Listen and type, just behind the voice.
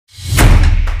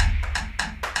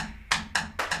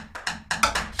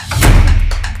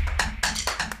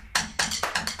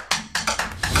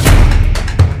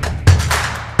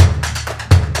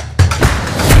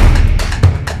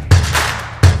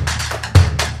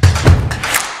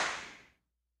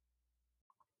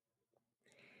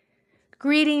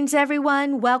Greetings,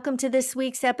 everyone. Welcome to this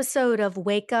week's episode of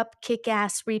Wake Up, Kick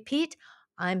Ass, Repeat.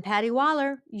 I'm Patty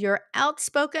Waller, your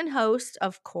outspoken host,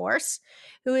 of course,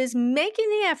 who is making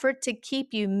the effort to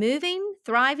keep you moving,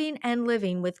 thriving, and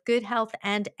living with good health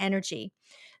and energy.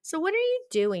 So, what are you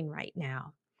doing right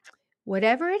now?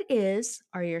 Whatever it is,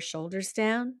 are your shoulders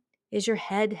down? Is your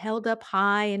head held up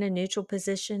high in a neutral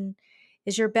position?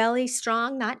 Is your belly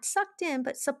strong, not sucked in,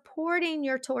 but supporting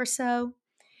your torso?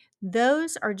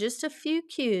 Those are just a few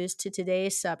cues to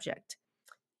today's subject.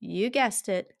 You guessed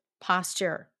it,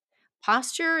 posture.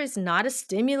 Posture is not a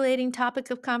stimulating topic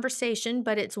of conversation,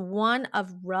 but it's one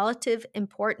of relative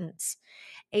importance.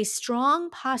 A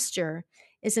strong posture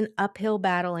is an uphill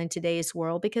battle in today's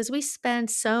world because we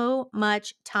spend so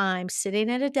much time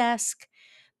sitting at a desk,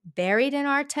 buried in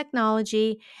our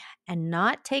technology, and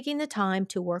not taking the time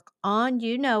to work on,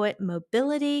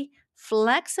 mobility,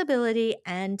 flexibility,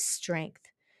 and strength.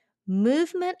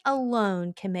 Movement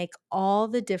alone can make all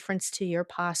the difference to your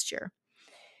posture.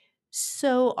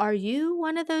 So, are you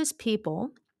one of those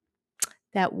people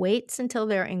that waits until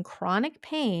they're in chronic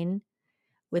pain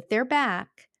with their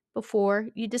back before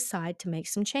you decide to make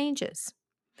some changes?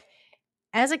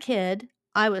 As a kid,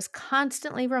 I was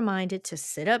constantly reminded to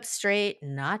sit up straight,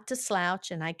 not to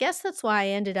slouch, and I guess that's why I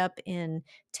ended up in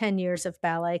 10 years of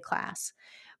ballet class.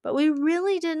 But we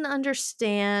really didn't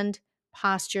understand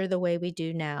posture the way we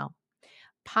do now.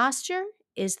 Posture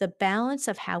is the balance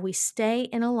of how we stay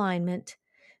in alignment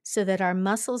so that our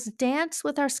muscles dance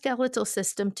with our skeletal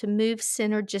system to move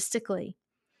synergistically.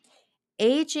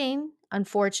 Aging,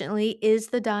 unfortunately, is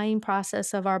the dying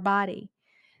process of our body.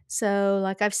 So,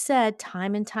 like I've said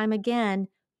time and time again,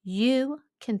 you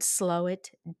can slow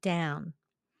it down.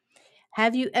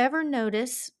 Have you ever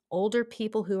noticed older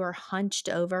people who are hunched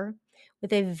over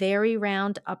with a very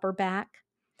round upper back?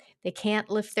 They can't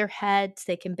lift their heads,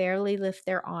 they can barely lift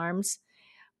their arms.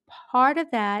 Part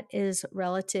of that is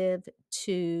relative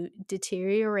to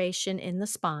deterioration in the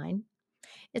spine.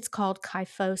 It's called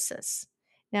kyphosis.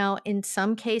 Now, in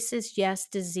some cases, yes,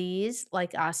 disease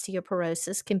like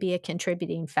osteoporosis can be a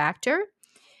contributing factor,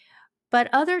 but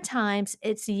other times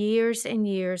it's years and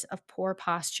years of poor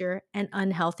posture and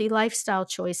unhealthy lifestyle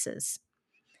choices.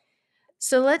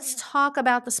 So let's talk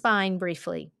about the spine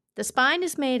briefly. The spine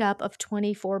is made up of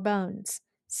 24 bones,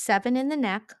 7 in the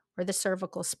neck or the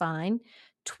cervical spine,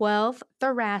 12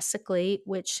 thoracically,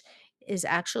 which is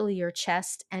actually your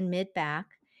chest and mid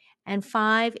back, and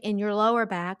 5 in your lower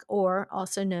back, or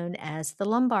also known as the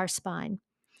lumbar spine.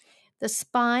 The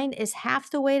spine is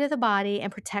half the weight of the body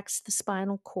and protects the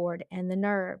spinal cord and the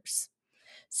nerves.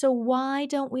 So, why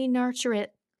don't we nurture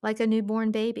it like a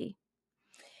newborn baby?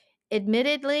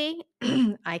 Admittedly,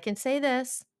 I can say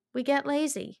this, we get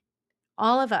lazy,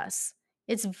 all of us.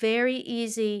 It's very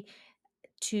easy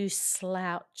to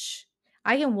slouch.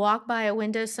 I can walk by a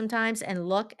window sometimes and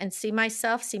look and see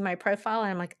myself, see my profile,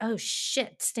 and I'm like, oh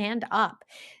shit, stand up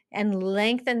and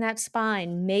lengthen that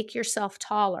spine, make yourself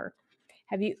taller.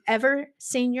 Have you ever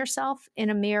seen yourself in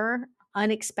a mirror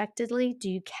unexpectedly? Do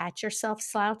you catch yourself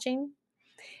slouching?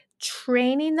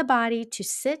 Training the body to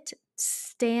sit,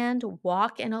 stand,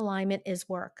 walk in alignment is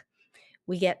work.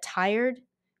 We get tired,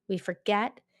 we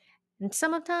forget, and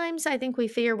sometimes I think we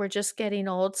fear we're just getting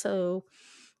old, so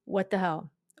what the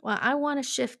hell? Well, I want to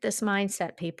shift this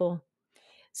mindset, people.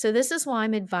 So, this is why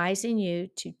I'm advising you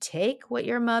to take what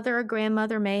your mother or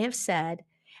grandmother may have said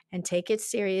and take it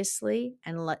seriously,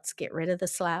 and let's get rid of the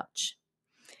slouch.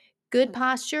 Good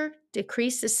posture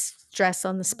decreases stress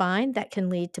on the spine that can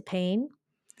lead to pain.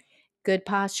 Good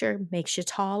posture makes you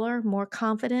taller, more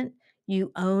confident.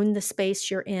 You own the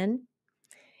space you're in.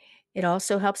 It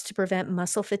also helps to prevent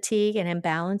muscle fatigue and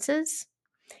imbalances.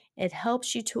 It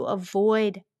helps you to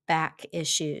avoid back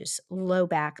issues, low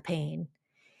back pain.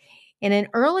 In an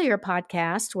earlier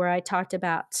podcast where I talked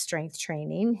about strength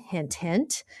training, hint,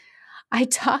 hint, I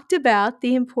talked about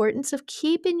the importance of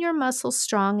keeping your muscles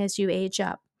strong as you age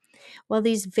up. Well,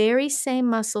 these very same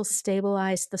muscles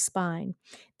stabilize the spine.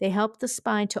 They help the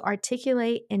spine to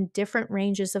articulate in different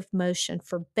ranges of motion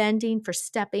for bending, for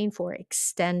stepping, for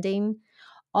extending.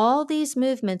 All these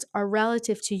movements are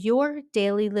relative to your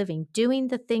daily living, doing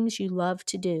the things you love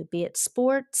to do, be it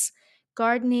sports,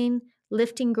 gardening,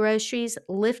 lifting groceries,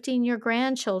 lifting your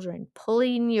grandchildren,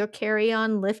 pulling your carry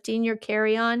on, lifting your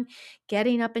carry on,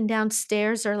 getting up and down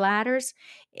stairs or ladders.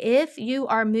 If you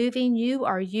are moving, you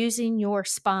are using your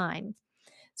spine.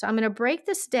 So I'm going to break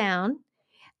this down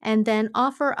and then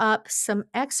offer up some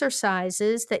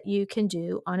exercises that you can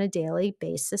do on a daily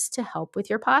basis to help with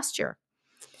your posture.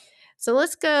 So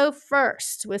let's go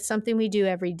first with something we do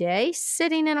every day,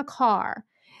 sitting in a car.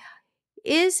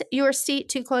 Is your seat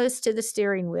too close to the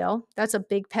steering wheel? That's a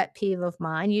big pet peeve of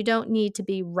mine. You don't need to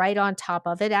be right on top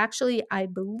of it. Actually, I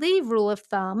believe rule of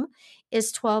thumb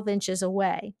is 12 inches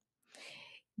away.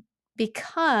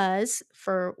 Because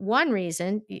for one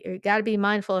reason, you got to be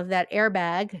mindful of that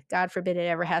airbag. God forbid it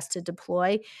ever has to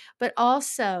deploy. But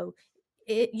also,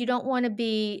 you don't want to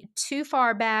be too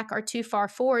far back or too far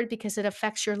forward because it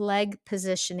affects your leg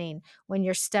positioning when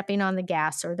you're stepping on the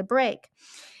gas or the brake.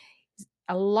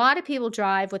 A lot of people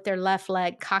drive with their left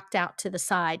leg cocked out to the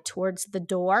side towards the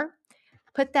door.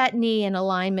 Put that knee in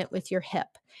alignment with your hip.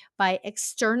 By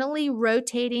externally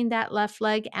rotating that left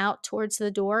leg out towards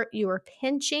the door, you are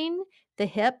pinching the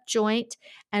hip joint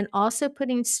and also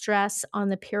putting stress on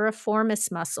the piriformis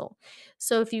muscle.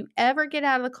 So if you ever get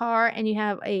out of the car and you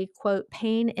have a quote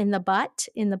pain in the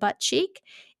butt cheek,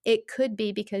 it could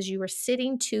be because you were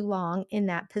sitting too long in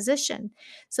that position.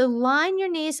 So line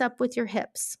your knees up with your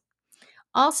hips.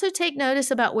 Also, take notice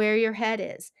about where your head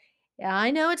is. Yeah,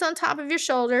 I know it's on top of your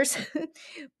shoulders,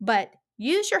 but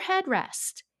use your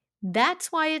headrest.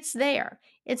 That's why it's there.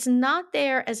 It's not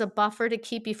there as a buffer to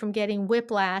keep you from getting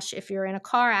whiplash if you're in a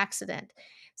car accident.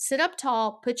 Sit up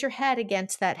tall, put your head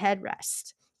against that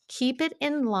headrest. Keep it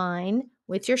in line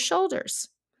with your shoulders.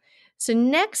 So,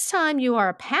 next time you are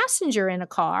a passenger in a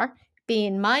car,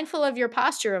 being mindful of your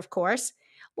posture, of course,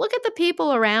 look at the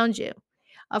people around you.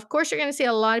 Of course, you're going to see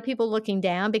a lot of people looking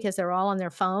down because they're all on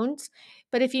their phones.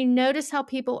 But if you notice how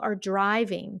people are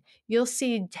driving, you'll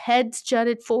see heads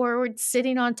jutted forward,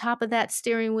 sitting on top of that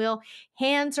steering wheel.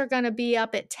 Hands are going to be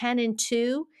up at 10 and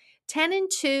 2. 10 and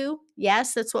 2,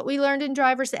 yes, that's what we learned in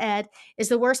driver's ed, is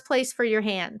the worst place for your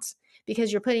hands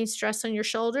because you're putting stress on your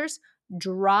shoulders.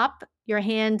 Drop your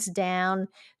hands down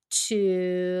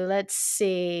to, let's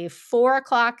see, 4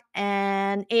 o'clock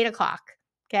and 8 o'clock.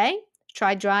 Okay.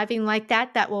 Try driving like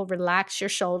that. That will relax your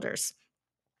shoulders.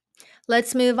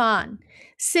 Let's move on.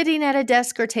 Sitting at a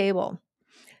desk or table.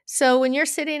 So, when you're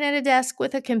sitting at a desk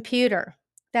with a computer,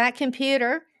 that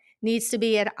computer needs to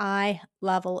be at eye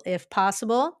level if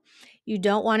possible. You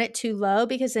don't want it too low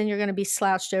because then you're going to be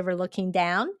slouched over looking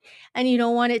down. And you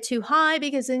don't want it too high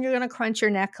because then you're going to crunch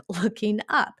your neck looking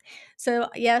up. So,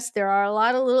 yes, there are a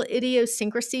lot of little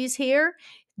idiosyncrasies here.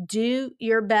 Do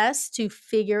your best to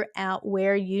figure out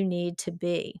where you need to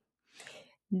be.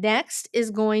 Next is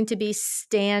going to be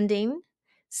standing.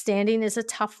 Standing is a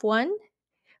tough one.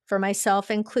 For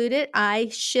myself included, I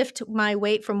shift my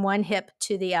weight from one hip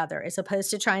to the other as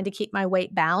opposed to trying to keep my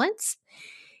weight balanced.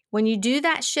 When you do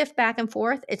that shift back and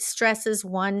forth, it stresses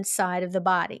one side of the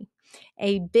body.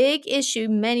 A big issue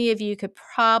many of you could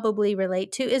probably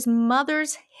relate to is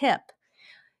mother's hip.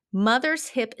 Mother's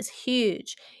hip is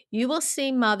huge. You will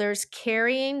see mothers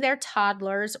carrying their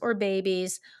toddlers or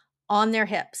babies on their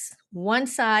hips, one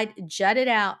side jutted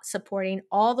out, supporting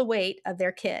all the weight of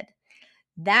their kid.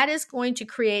 That is going to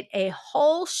create a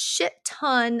whole shit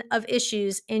ton of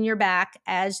issues in your back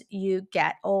as you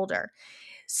get older.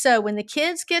 So, when the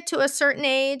kids get to a certain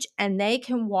age and they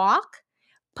can walk,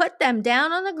 put them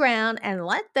down on the ground and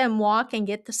let them walk and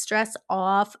get the stress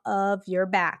off of your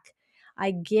back.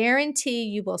 I guarantee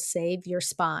you will save your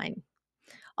spine.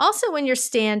 Also, when you're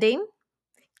standing,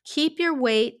 keep your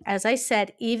weight, as I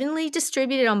said, evenly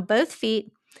distributed on both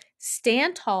feet.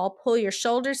 Stand tall, pull your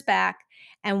shoulders back,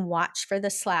 and watch for the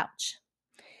slouch.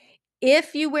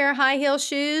 If you wear high heel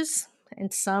shoes,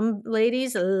 and some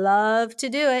ladies love to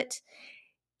do it,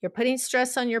 you're putting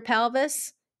stress on your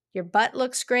pelvis. Your butt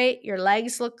looks great, your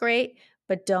legs look great,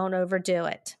 but don't overdo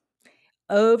it.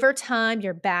 Over time,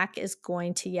 your back is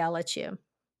going to yell at you.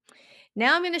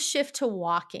 Now I'm going to shift to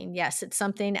walking. Yes, it's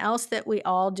something else that we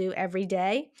all do every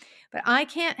day, but I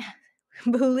can't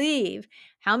believe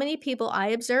how many people I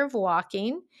observe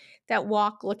walking that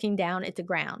walk looking down at the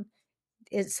ground.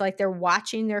 It's like they're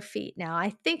watching their feet. Now, I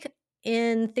think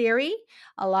in theory,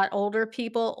 a lot older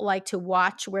people like to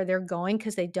watch where they're going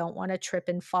because they don't want to trip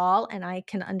and fall. And I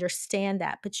can understand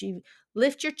that. But you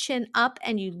lift your chin up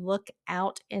and you look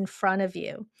out in front of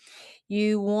you.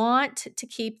 You want to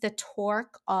keep the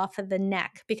torque off of the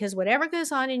neck because whatever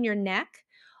goes on in your neck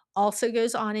also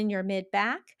goes on in your mid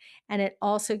back and it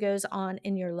also goes on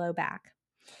in your low back.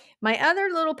 My other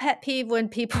little pet peeve when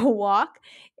people walk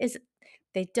is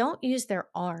they don't use their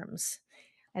arms.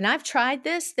 And I've tried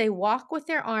this. They walk with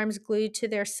their arms glued to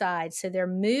their sides. So they're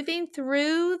moving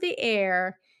through the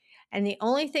air, and the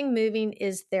only thing moving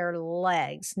is their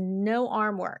legs, no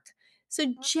arm work.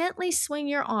 So gently swing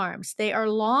your arms. They are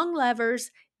long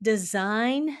levers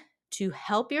designed to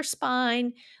help your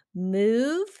spine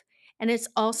move, and it's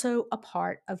also a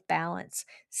part of balance.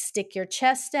 Stick your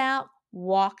chest out,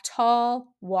 walk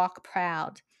tall, walk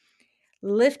proud.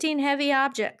 Lifting heavy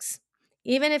objects.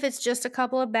 even if it's just a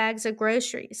couple of bags of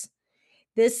groceries.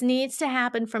 This needs to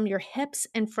happen from your hips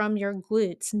and from your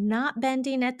glutes, not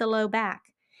bending at the low back.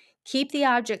 Keep the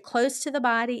object close to the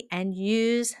body and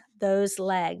use those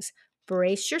legs.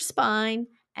 Brace your spine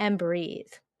and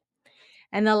breathe.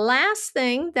 And the last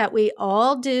thing that we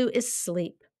all do is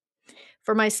sleep.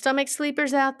 For my stomach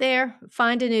sleepers out there,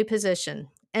 find a new position.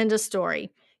 End of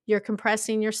story. You're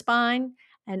compressing your spine,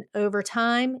 and over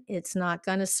time, it's not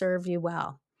going to serve you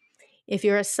well. If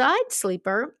you're a side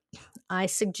sleeper, I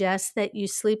suggest that you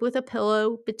sleep with a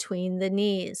pillow between the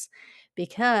knees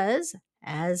because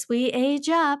as we age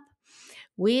up,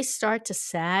 we start to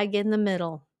sag in the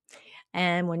middle.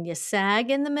 And when you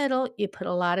sag in the middle, you put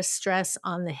a lot of stress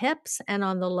on the hips and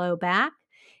on the low back.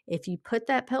 If you put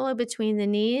that pillow between the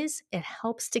knees, it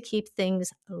helps to keep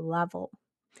things level.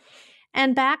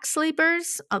 And back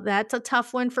sleepers, that's a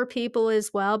tough one for people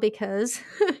as well because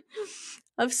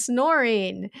of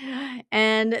snoring.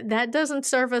 And that doesn't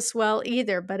serve us well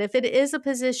either. But if it is a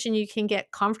position you can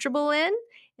get comfortable in,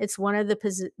 it's one of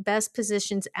the best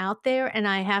positions out there. And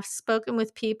I have spoken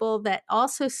with people that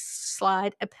also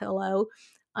slide a pillow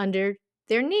under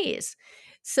their knees.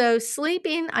 So,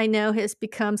 sleeping, I know, has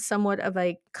become somewhat of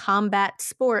a combat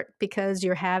sport because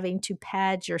you're having to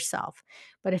pad yourself.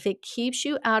 But if it keeps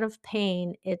you out of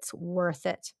pain, it's worth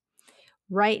it.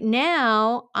 Right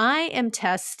now, I am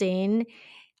testing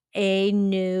a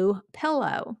new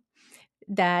pillow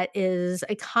that is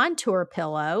a contour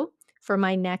pillow for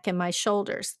my neck and my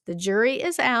shoulders. The jury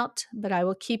is out, but I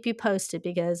will keep you posted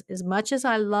because as much as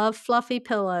I love fluffy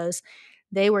pillows,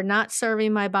 they were not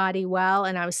serving my body well,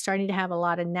 and I was starting to have a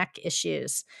lot of neck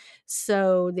issues.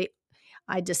 So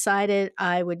I decided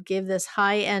I would give this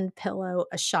high-end pillow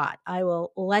a shot. I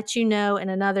will let you know in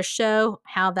another show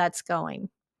how that's going.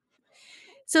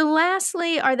 So,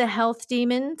 lastly, are the health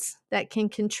demons that can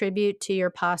contribute to your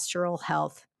postural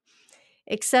health.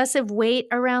 Excessive weight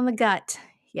around the gut.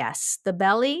 Yes, the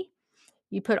belly.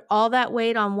 You put all that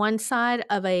weight on one side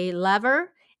of a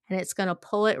lever and it's going to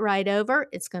pull it right over.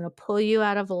 It's going to pull you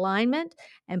out of alignment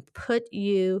and put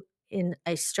you in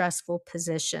a stressful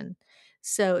position.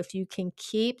 So, if you can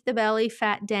keep the belly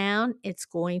fat down, it's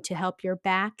going to help your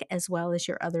back as well as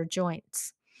your other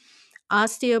joints.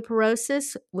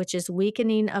 Osteoporosis, which is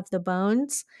weakening of the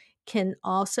bones, can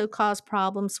also cause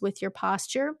problems with your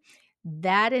posture.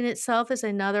 That in itself is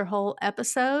another whole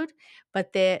episode,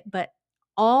 but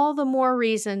all the more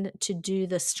reason to do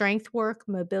the strength work,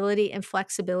 mobility and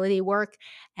flexibility work,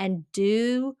 and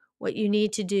do what you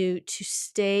need to do to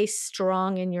stay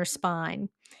strong in your spine.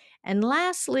 And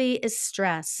lastly is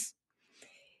stress.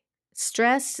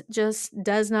 Stress just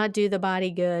does not do the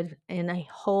body good in a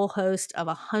whole host of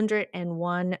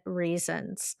 101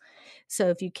 reasons. So,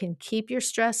 if you can keep your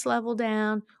stress level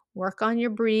down, work on your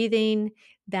breathing,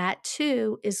 that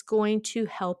too is going to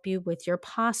help you with your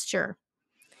posture.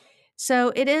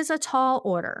 So, it is a tall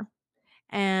order.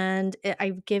 And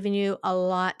I've given you a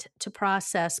lot to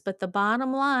process, but the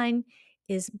bottom line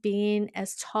is being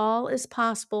as tall as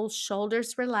possible,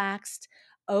 shoulders relaxed,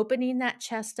 opening that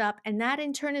chest up, and that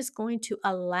in turn is going to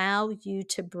allow you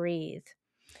to breathe.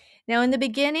 Now, in the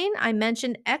beginning, I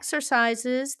mentioned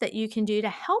exercises that you can do to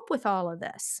help with all of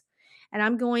this. And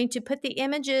I'm going to put the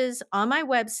images on my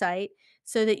website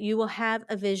so that you will have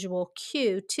a visual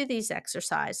cue to these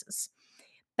exercises.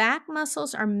 Back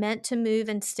muscles are meant to move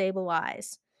and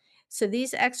stabilize. So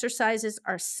these exercises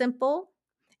are simple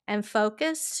and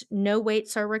focused. No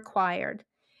weights are required.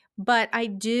 But I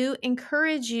do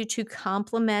encourage you to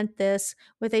complement this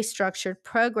with a structured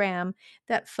program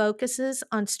that focuses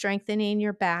on strengthening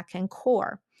your back and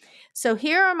core. So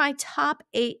here are my top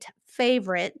 8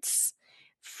 favorites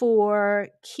for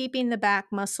keeping the back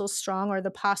muscles strong or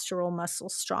the postural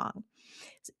muscles strong.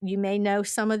 You may know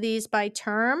some of these by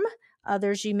term,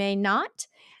 others you may not.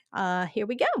 Here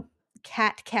we go.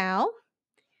 Cat cow,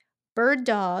 bird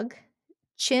dog,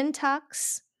 chin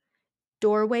tucks,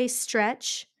 doorway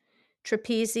stretch,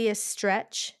 trapezius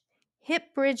stretch,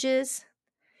 hip bridges,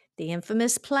 the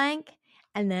infamous plank,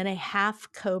 and then a half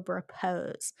cobra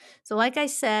pose. So like I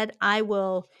said, I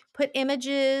will put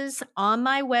images on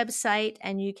my website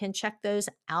and you can check those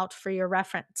out for your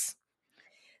reference.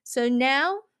 So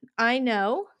now I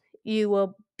know you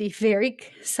will be very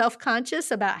self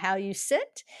conscious about how you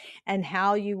sit and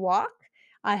how you walk.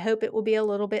 I hope it will be a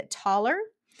little bit taller.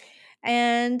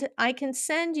 And I can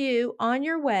send you on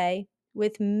your way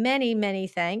with many, many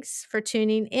thanks for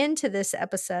tuning into this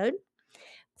episode.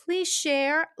 Please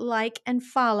share, like, and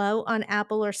follow on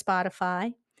Apple or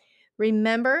Spotify.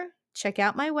 Remember, check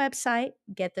out my website,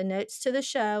 get the notes to the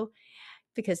show,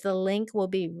 because the link will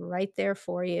be right there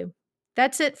for you.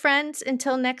 That's it, friends.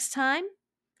 Until next time,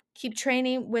 keep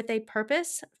training with a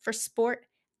purpose for sport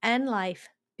and life.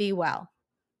 Be well.